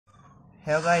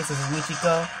Hello guys, this is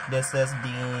Michiko. This is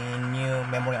the new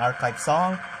Memory Archive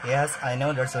song. Yes, I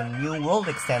know there's a new World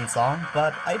Extend song,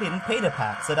 but I didn't pay the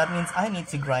pack, so that means I need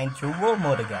to grind through World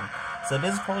Mode again. So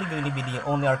this is probably going to be the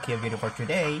only Arcaea video for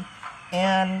today,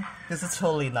 and this is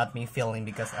totally not me failing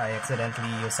because I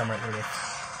accidentally used Summer Elite.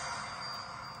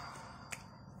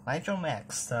 Nitro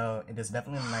Max, so it is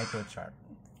definitely a Nitro chart.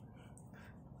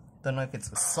 Don't know if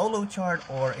it's a solo chart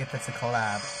or if it's a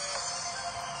collab.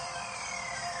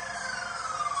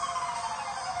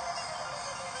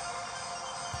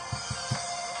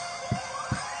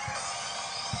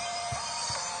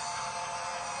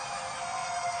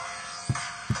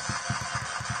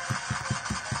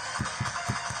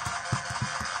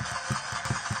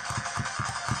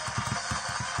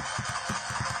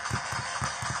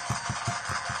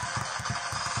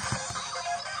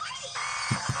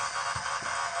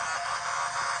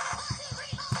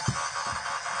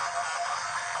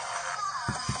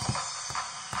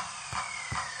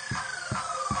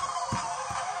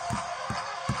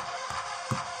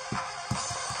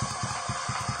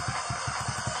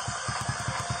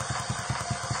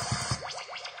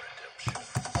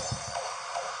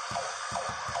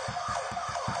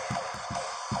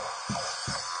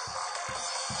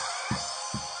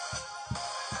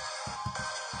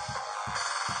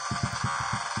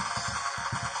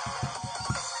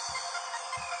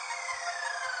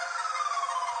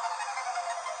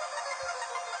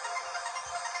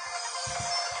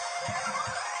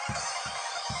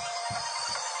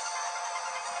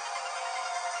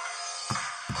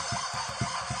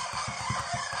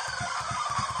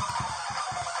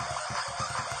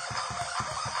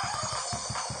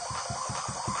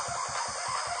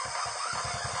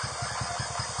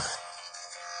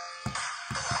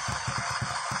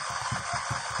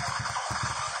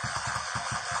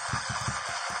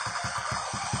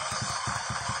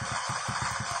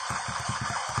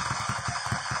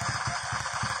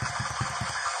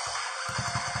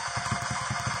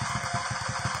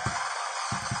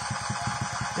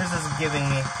 This is giving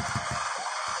me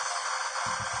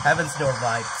Heaven's Door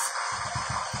vibes.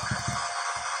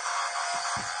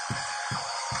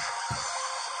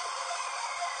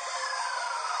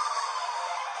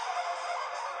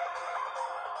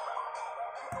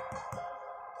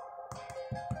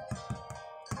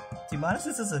 To be honest,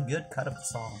 this is a good cut of the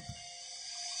song.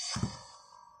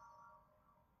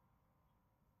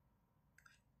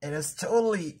 It is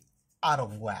totally out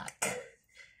of whack.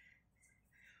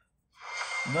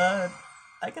 But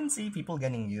I can see people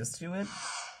getting used to it.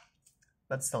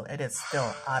 But still, it is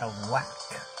still out of whack.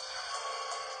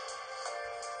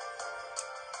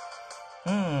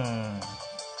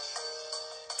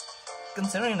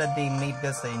 Considering that they made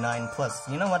this a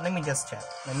 9+, you know what? Let me just check.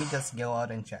 Let me just go out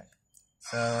and check.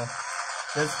 So,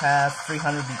 this has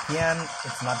 300 BPM.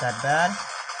 It's not that bad.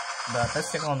 But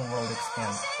let's check on the World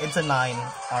Extend. It's a 9.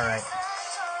 Alright.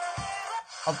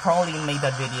 I'll probably make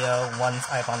that video once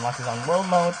I've unlocked it on World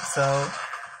Mode, so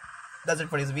that's it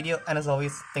for this video, and as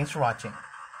always, thanks for watching.